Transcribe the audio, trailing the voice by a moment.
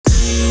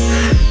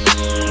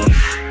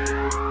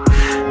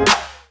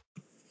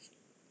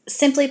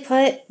Simply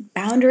put,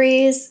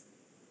 boundaries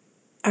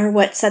are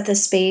what set the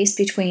space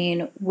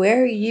between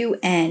where you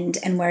end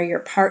and where your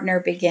partner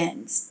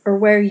begins, or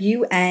where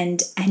you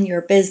end and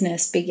your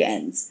business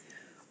begins,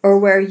 or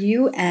where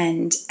you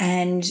end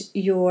and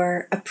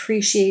your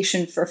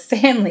appreciation for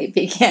family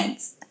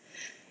begins.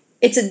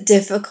 It's a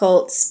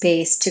difficult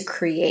space to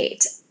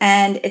create,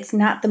 and it's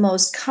not the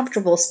most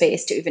comfortable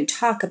space to even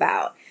talk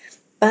about.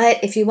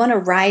 But if you want to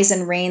rise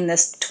and reign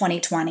this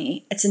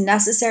 2020, it's a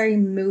necessary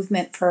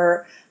movement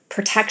for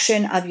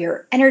protection of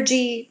your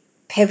energy,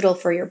 pivotal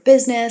for your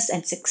business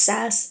and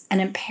success, and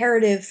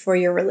imperative for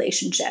your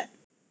relationship.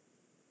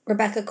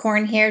 Rebecca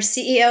Korn here,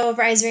 CEO of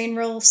Rise, Reign,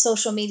 Rule,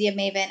 social media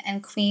maven,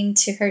 and queen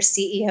to her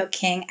CEO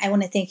king. I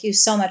want to thank you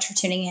so much for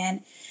tuning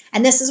in.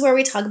 And this is where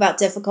we talk about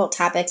difficult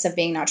topics of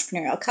being an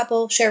entrepreneurial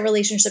couple, share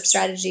relationship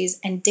strategies,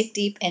 and dig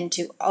deep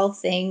into all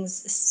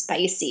things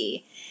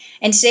spicy.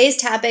 In today's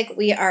topic,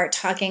 we are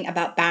talking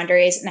about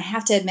boundaries. And I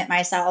have to admit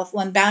myself,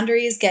 when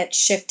boundaries get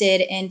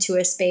shifted into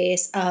a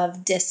space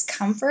of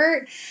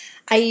discomfort,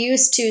 I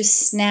used to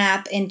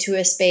snap into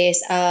a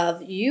space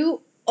of,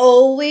 you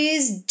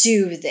always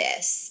do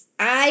this.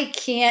 I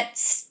can't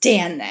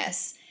stand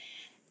this.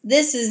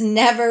 This is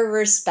never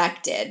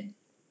respected.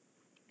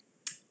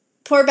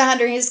 Poor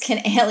boundaries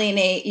can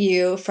alienate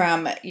you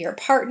from your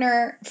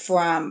partner,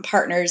 from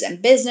partners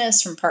in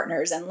business, from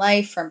partners in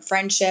life, from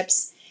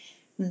friendships.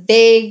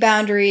 Vague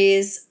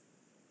boundaries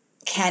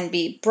can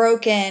be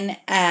broken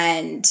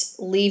and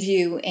leave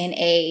you in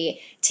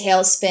a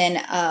tailspin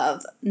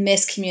of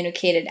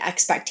miscommunicated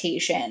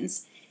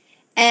expectations.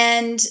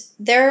 And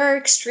there are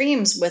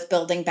extremes with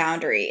building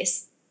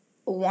boundaries.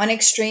 One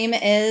extreme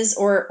is,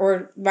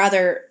 or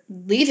rather,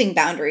 leaving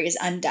boundaries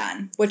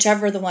undone,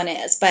 whichever the one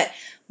is. But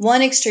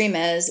one extreme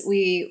is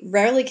we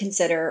rarely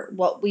consider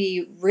what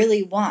we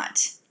really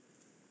want.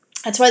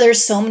 That's why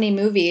there's so many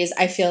movies,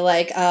 I feel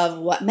like, of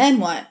what men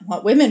want,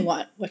 what women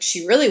want, what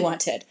she really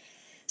wanted.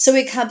 So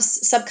we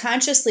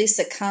subconsciously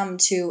succumb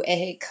to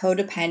a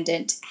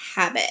codependent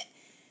habit.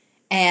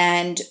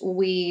 And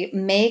we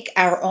make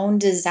our own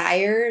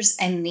desires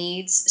and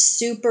needs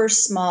super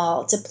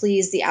small to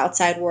please the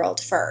outside world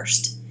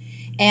first.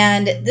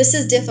 And this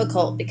is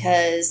difficult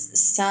because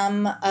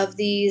some of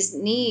these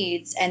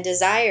needs and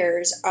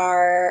desires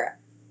are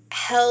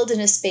held in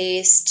a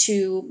space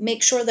to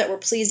make sure that we're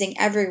pleasing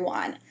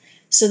everyone,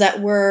 so that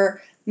we're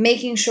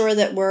making sure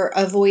that we're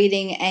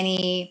avoiding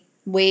any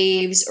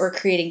waves or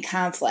creating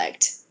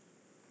conflict.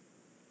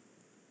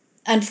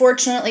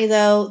 Unfortunately,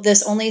 though,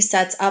 this only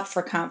sets up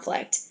for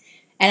conflict.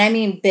 And I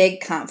mean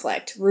big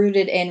conflict,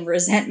 rooted in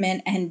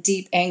resentment and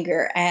deep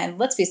anger. And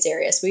let's be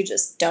serious, we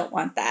just don't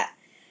want that.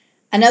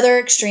 Another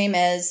extreme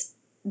is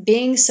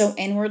being so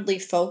inwardly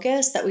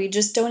focused that we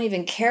just don't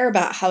even care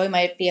about how we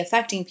might be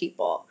affecting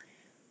people.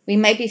 We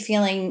might be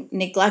feeling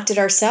neglected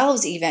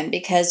ourselves even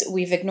because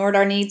we've ignored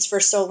our needs for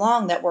so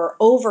long that we're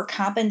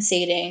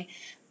overcompensating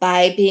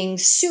by being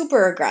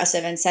super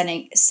aggressive and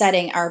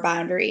setting our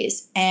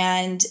boundaries.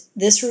 And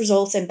this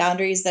results in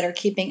boundaries that are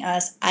keeping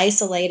us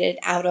isolated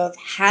out of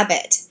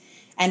habit,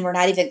 and we're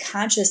not even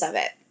conscious of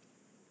it.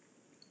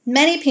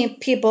 Many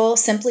people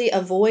simply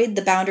avoid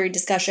the boundary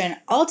discussion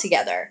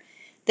altogether.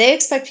 They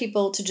expect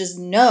people to just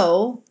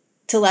know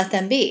to let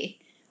them be,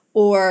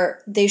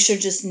 or they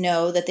should just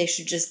know that they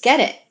should just get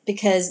it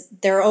because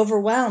they're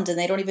overwhelmed and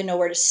they don't even know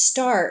where to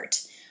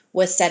start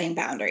with setting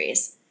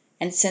boundaries.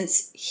 And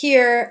since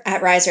here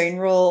at Rise, Reign,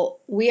 Rule,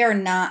 we are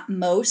not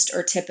most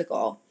or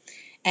typical.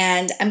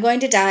 And I'm going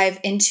to dive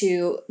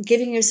into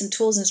giving you some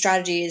tools and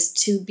strategies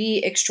to be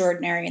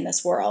extraordinary in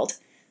this world.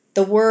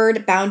 The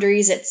word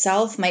boundaries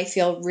itself might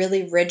feel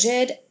really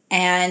rigid,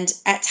 and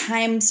at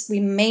times we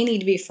may need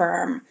to be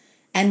firm,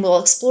 and we'll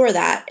explore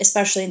that,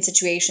 especially in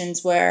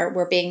situations where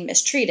we're being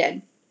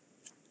mistreated.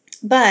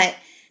 But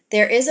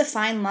there is a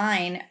fine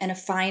line and a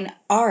fine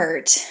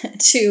art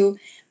to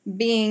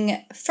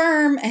being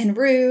firm and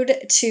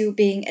rude, to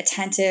being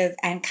attentive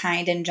and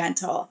kind and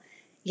gentle,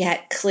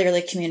 yet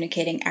clearly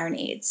communicating our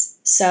needs.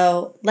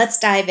 So let's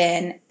dive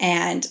in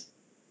and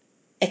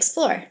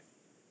explore.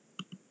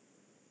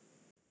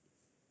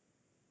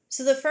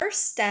 So the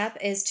first step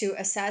is to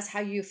assess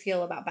how you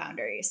feel about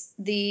boundaries.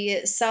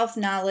 The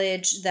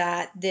self-knowledge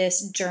that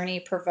this journey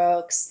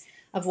provokes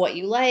of what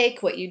you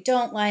like, what you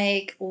don't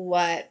like,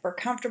 what we're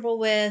comfortable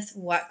with,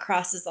 what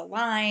crosses the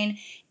line,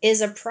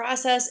 is a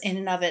process in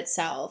and of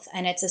itself.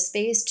 And it's a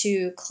space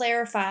to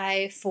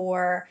clarify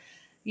for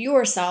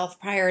yourself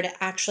prior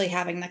to actually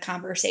having the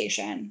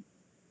conversation.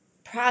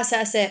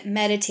 Process it,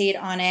 meditate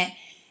on it,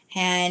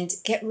 and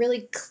get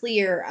really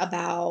clear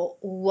about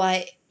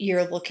what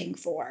you're looking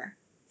for.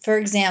 For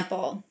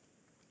example,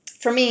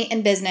 for me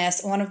in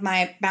business, one of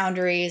my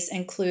boundaries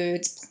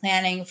includes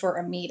planning for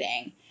a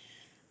meeting.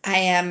 I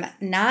am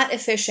not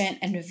efficient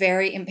and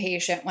very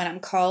impatient when I'm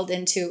called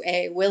into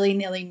a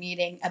willy-nilly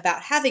meeting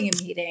about having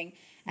a meeting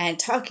and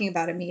talking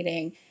about a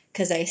meeting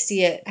because I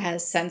see it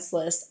as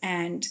senseless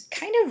and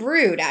kind of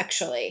rude,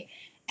 actually.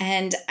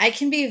 And I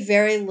can be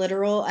very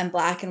literal and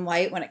black and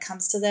white when it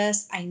comes to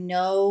this. I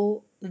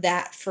know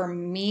that for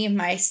me,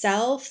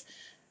 myself,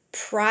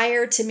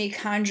 Prior to me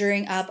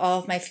conjuring up all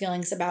of my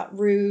feelings about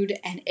rude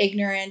and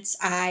ignorance,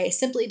 I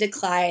simply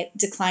declined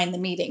the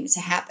meeting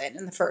to happen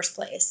in the first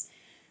place.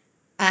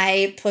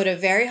 I put a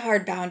very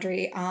hard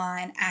boundary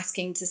on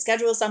asking to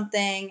schedule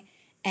something,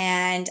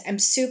 and I'm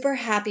super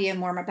happy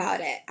and warm about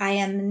it. I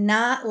am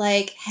not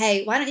like,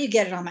 hey, why don't you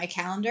get it on my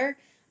calendar?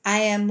 I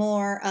am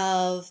more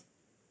of,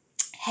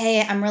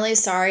 hey, I'm really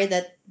sorry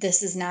that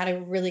this is not a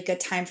really good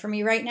time for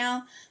me right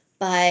now,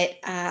 but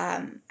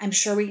I'm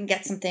sure we can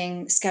get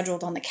something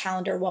scheduled on the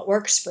calendar. What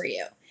works for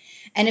you?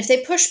 And if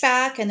they push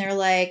back and they're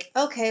like,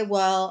 okay,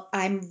 well,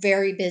 I'm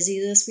very busy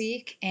this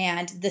week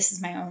and this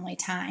is my only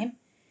time,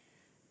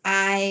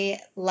 I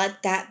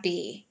let that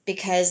be,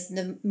 because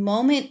the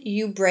moment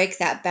you break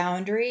that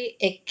boundary,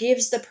 it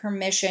gives the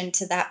permission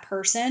to that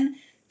person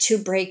to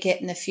break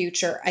it in the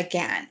future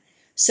again.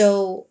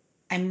 So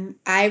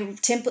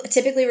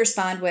typically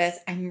respond with,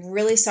 I'm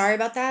really sorry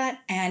about that,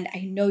 and I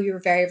know you're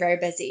very, very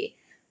busy.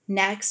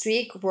 Next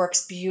week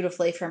works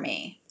beautifully for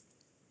me.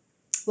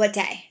 What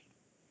day?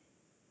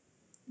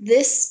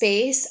 This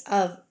space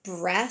of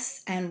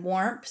breath and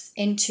warmth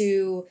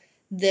into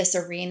this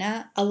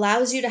arena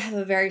allows you to have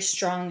a very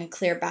strong and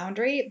clear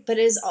boundary, but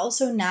is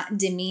also not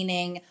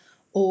demeaning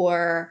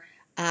or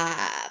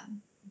uh,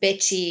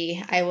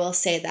 bitchy. I will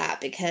say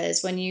that,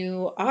 because when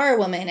you are a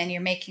woman and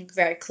you're making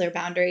very clear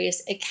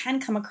boundaries, it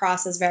can come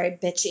across as very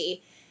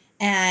bitchy.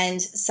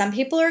 And some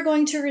people are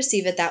going to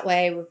receive it that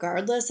way,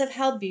 regardless of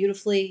how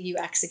beautifully you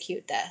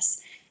execute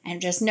this.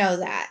 And just know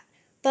that.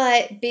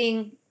 But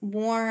being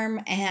warm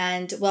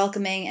and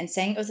welcoming and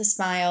saying it with a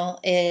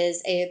smile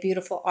is a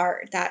beautiful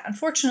art that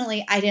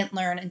unfortunately I didn't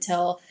learn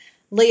until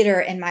later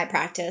in my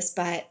practice.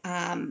 But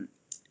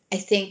I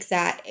think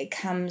that it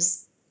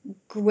comes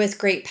with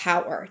great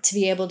power to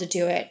be able to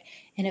do it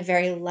in a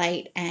very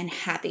light and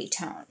happy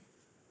tone.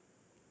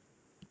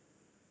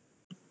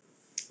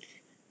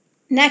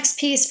 Next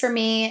piece for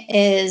me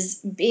is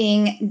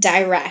being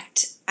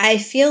direct. I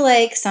feel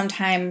like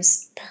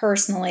sometimes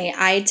personally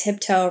I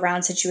tiptoe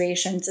around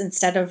situations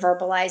instead of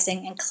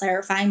verbalizing and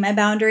clarifying my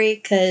boundary,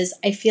 because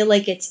I feel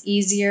like it's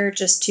easier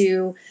just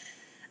to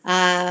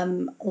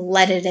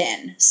let it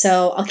in.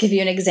 So I'll give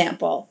you an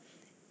example.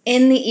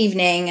 In the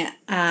evening,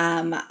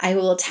 I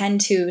will tend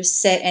to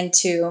sit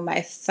into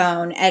my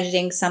phone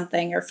editing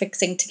something or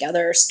fixing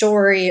together a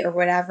story or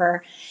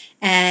whatever.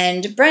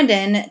 And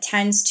Brendan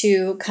tends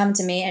to come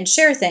to me and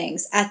share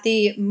things at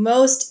the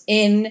most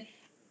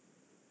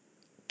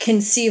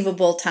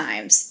inconceivable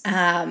times,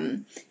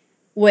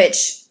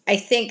 which I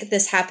think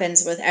this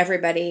happens with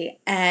everybody.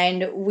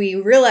 And we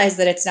realize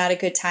that it's not a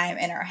good time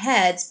in our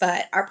heads,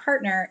 but our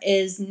partner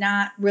is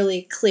not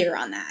really clear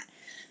on that.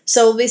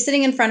 So we'll be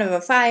sitting in front of a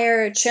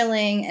fire,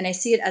 chilling, and I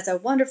see it as a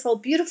wonderful,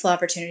 beautiful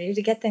opportunity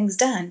to get things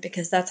done,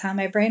 because that's how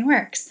my brain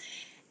works.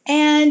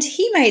 And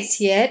he might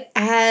see it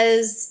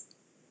as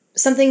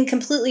something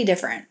completely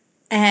different.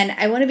 And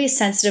I want to be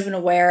sensitive and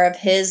aware of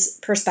his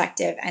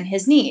perspective and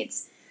his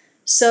needs.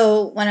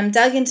 So when I'm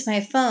dug into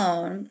my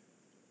phone,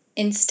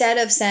 instead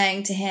of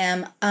saying to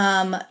him,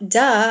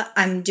 duh,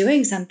 I'm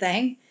doing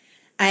something,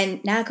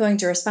 I'm not going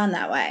to respond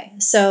that way.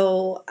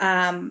 So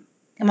I'm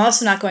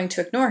also not going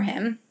to ignore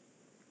him.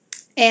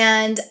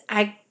 And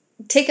I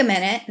take a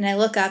minute and I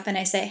look up and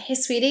I say, hey,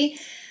 sweetie,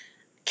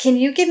 can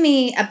you give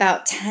me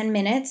about 10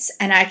 minutes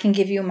and I can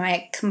give you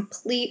my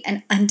complete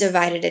and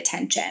undivided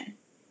attention?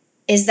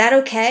 Is that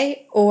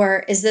okay?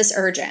 Or is this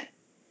urgent?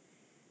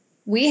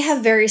 We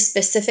have very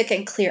specific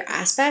and clear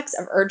aspects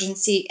of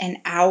urgency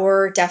in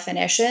our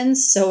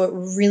definitions, so it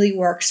really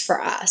works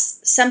for us.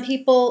 Some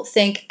people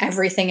think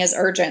everything is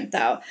urgent,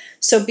 though,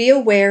 so be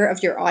aware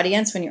of your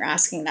audience when you're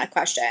asking that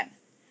question.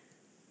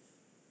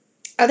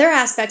 Other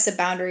aspects of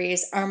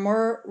boundaries are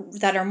more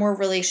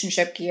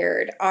relationship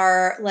geared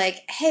are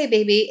like, hey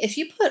baby, if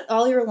you put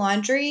all your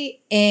laundry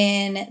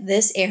in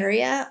this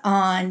area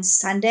on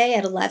Sunday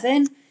at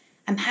 11,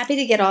 I'm happy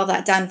to get all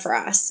that done for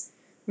us.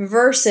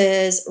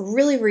 Versus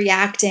really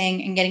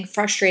reacting and getting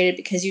frustrated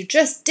because you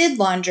just did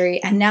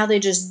laundry and now they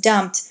just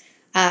dumped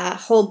a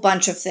whole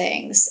bunch of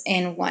things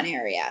in one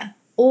area.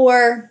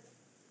 Or,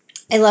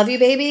 I love you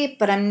baby,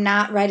 but I'm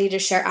not ready to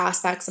share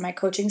aspects of my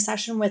coaching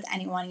session with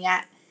anyone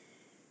yet.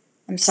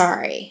 I'm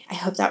sorry. I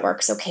hope that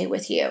works okay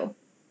with you.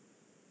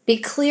 Be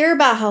clear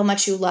about how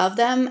much you love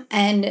them,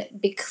 and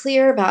be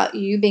clear about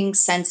you being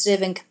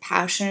sensitive and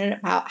compassionate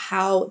about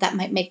how that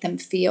might make them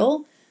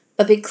feel,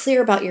 but be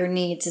clear about your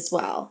needs as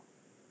well.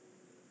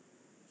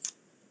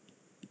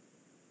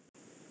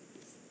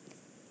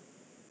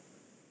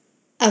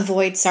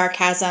 Avoid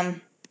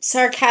sarcasm.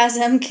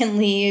 Sarcasm can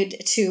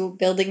lead to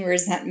building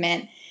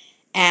resentment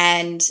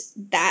and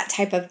that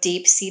type of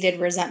deep-seated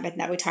resentment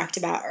that we talked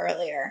about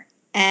earlier.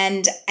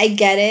 And I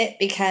get it,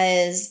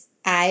 because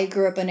I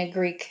grew up in a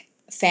Greek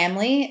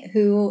family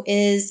who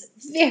is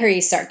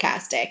very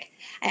sarcastic.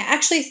 I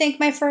actually think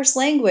my first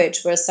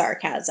language was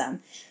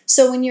sarcasm.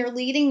 So when you're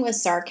leading with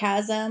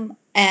sarcasm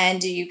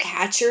and you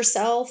catch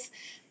yourself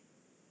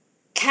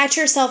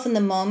in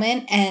the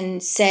moment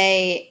and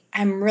say,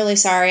 I'm really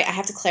sorry, I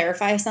have to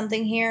clarify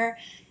something here.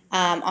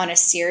 on a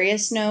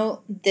serious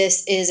note,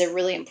 this is a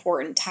really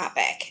important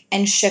topic,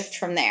 and shift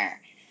from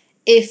there.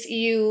 If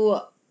you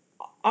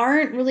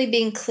aren't really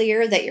being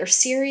clear that you're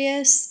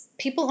serious,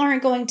 people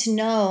aren't going to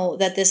know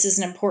that this is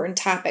an important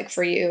topic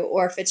for you,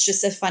 or if it's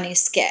just a funny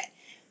skit.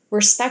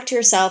 Respect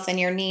yourself and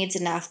your needs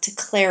enough to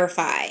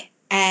clarify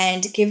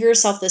and give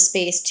yourself the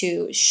space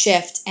to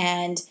shift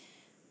and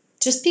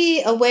just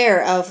be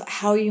aware of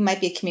how you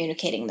might be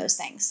communicating those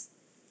things.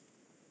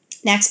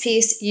 Next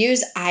piece,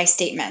 use I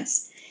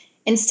statements.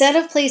 Instead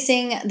of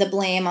placing the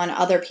blame on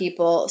other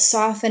people,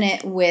 soften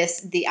it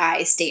with the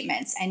I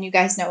statements. And you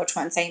guys know which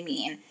ones I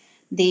mean.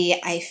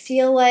 The I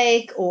feel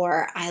like,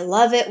 or I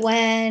love it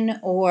when,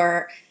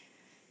 or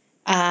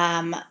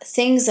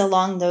things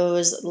along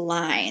those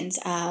lines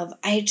of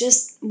I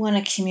just want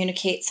to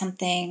communicate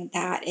something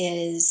that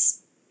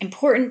is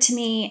important to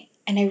me,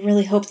 and I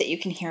really hope that you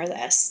can hear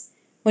this.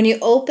 When you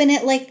open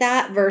it like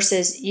that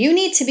versus you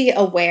need to be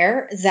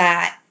aware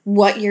that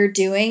what you're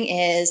doing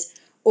is,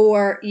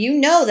 or you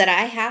know that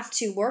I have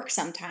to work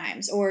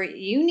sometimes, or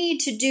you need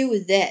to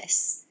do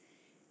this.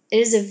 It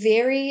is a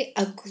very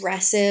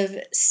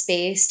aggressive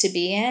space to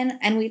be in,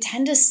 and we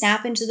tend to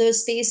snap into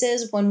those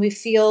spaces when we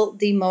feel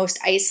the most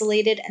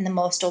isolated and the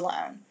most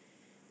alone.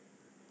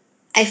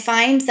 I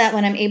find that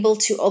when I'm able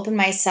to open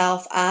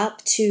myself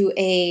up to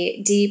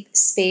a deep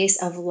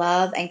space of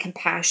love and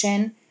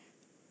compassion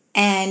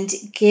and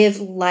give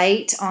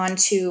light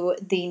onto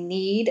the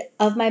need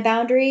of my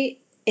boundary,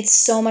 it's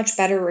so much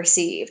better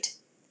received,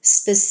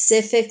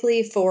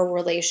 specifically for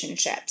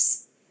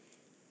relationships.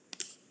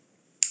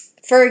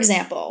 For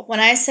example, when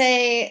I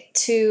say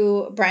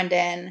to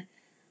Brendan,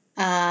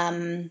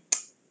 hey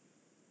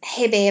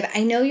babe,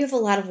 I know you have a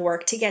lot of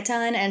work to get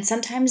done, and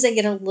sometimes I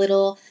get a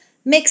little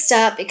mixed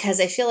up because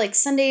I feel like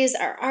Sundays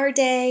are our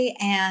day,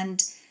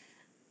 and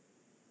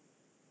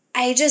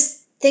I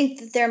just think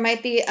that there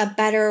might be a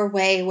better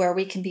way where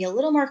we can be a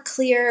little more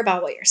clear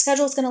about what your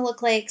schedule is going to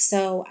look like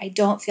so I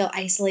don't feel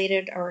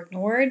isolated or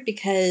ignored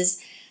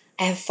because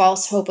I have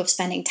false hope of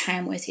spending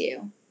time with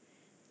you.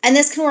 And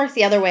this can work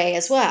the other way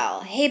as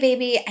well. Hey,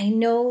 baby, I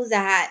know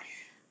that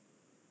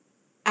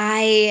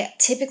I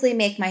typically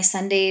make my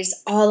Sundays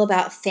all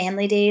about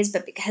family days,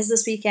 but because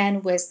this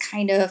weekend was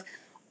kind of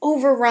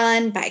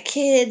overrun by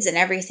kids and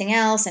everything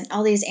else and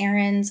all these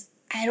errands,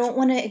 I don't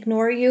want to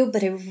ignore you,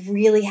 but I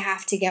really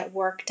have to get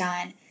work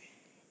done.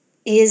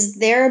 Is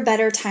there a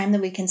better time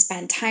that we can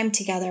spend time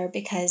together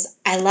because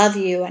I love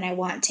you and I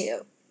want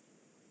to?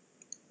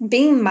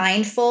 Being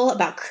mindful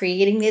about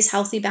creating these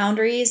healthy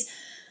boundaries,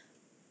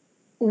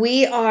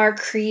 we are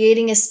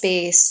creating a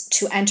space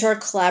to enter a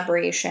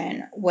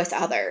collaboration with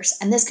others.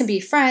 And this can be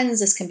friends,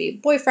 this can be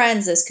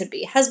boyfriends, this could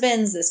be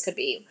husbands, this could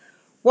be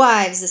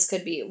wives, this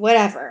could be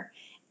whatever.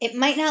 It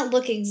might not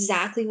look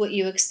exactly what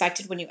you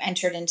expected when you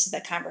entered into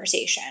the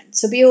conversation.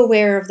 So be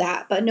aware of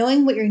that. But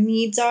knowing what your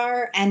needs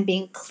are and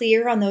being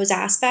clear on those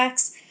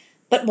aspects,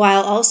 but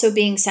while also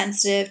being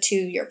sensitive to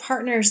your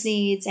partner's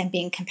needs and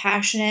being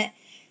compassionate,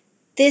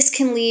 this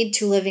can lead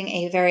to living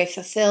a very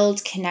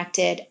fulfilled,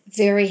 connected,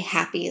 very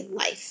happy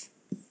life.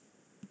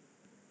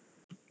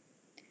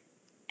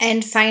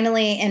 And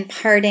finally, in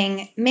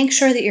parting, make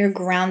sure that you're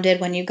grounded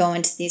when you go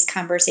into these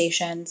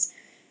conversations.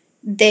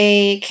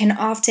 They can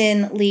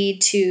often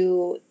lead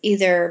to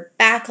either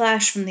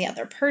backlash from the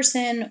other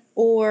person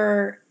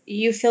or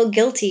you feel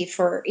guilty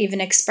for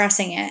even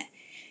expressing it.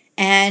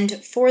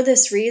 And for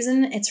this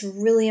reason, it's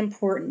really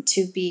important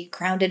to be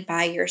grounded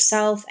by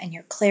yourself and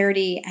your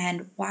clarity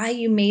and why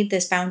you made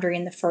this boundary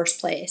in the first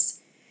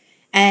place.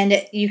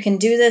 And you can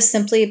do this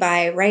simply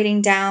by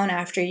writing down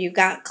after you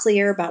got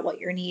clear about what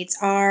your needs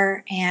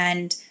are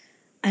and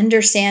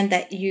understand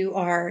that you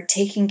are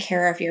taking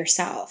care of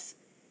yourself.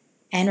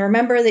 And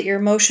remember that your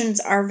emotions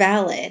are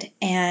valid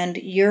and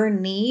your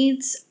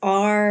needs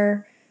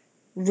are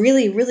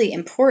really, really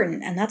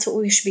important. And that's what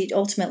we should be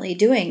ultimately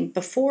doing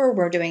before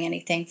we're doing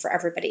anything for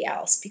everybody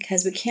else,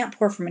 because we can't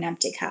pour from an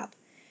empty cup.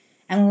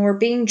 And when we're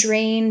being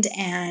drained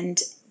and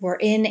we're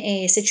in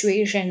a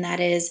situation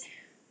that is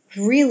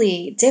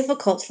really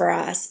difficult for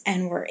us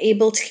and we're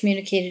able to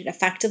communicate it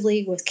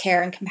effectively with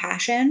care and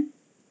compassion,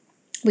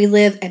 we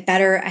live a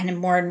better and a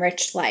more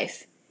enriched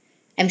life.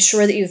 I'm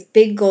sure that you have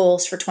big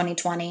goals for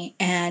 2020.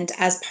 And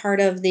as part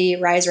of the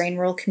Rise, Reign,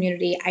 Rule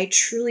community, I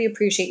truly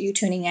appreciate you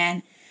tuning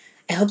in.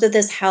 I hope that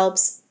this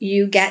helps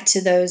you get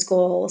to those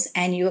goals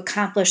and you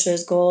accomplish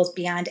those goals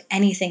beyond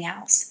anything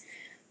else.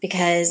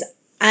 Because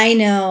I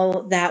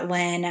know that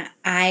when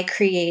I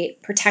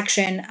create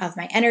protection of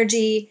my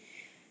energy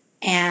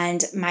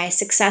and my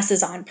success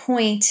is on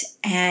point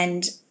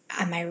and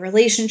my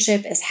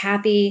relationship is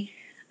happy,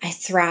 I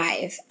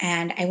thrive.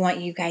 And I want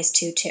you guys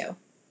to too.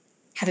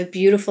 Have a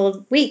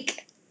beautiful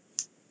week.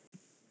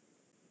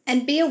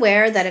 And be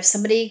aware that if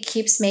somebody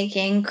keeps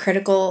making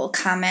critical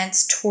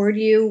comments toward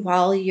you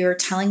while you're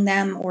telling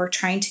them or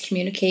trying to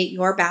communicate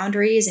your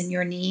boundaries and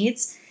your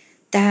needs,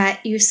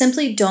 that you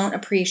simply don't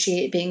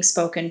appreciate being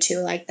spoken to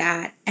like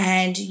that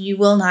and you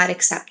will not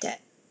accept it.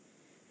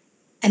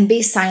 And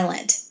be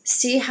silent.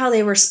 See how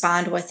they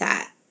respond with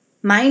that.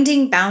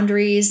 Minding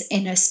boundaries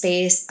in a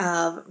space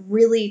of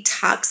really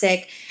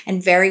toxic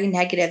and very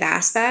negative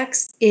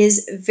aspects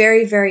is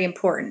very, very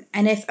important.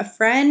 And if a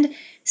friend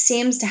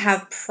seems to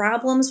have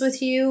problems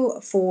with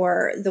you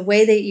for the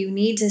way that you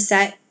need to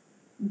set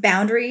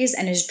boundaries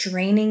and is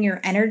draining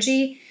your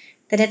energy,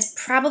 then it's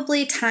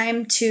probably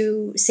time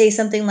to say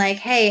something like,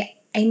 hey,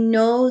 I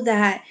know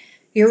that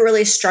you're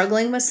really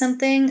struggling with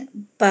something,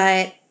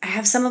 but I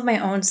have some of my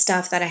own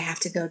stuff that I have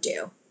to go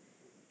do.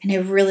 And I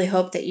really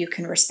hope that you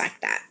can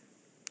respect that.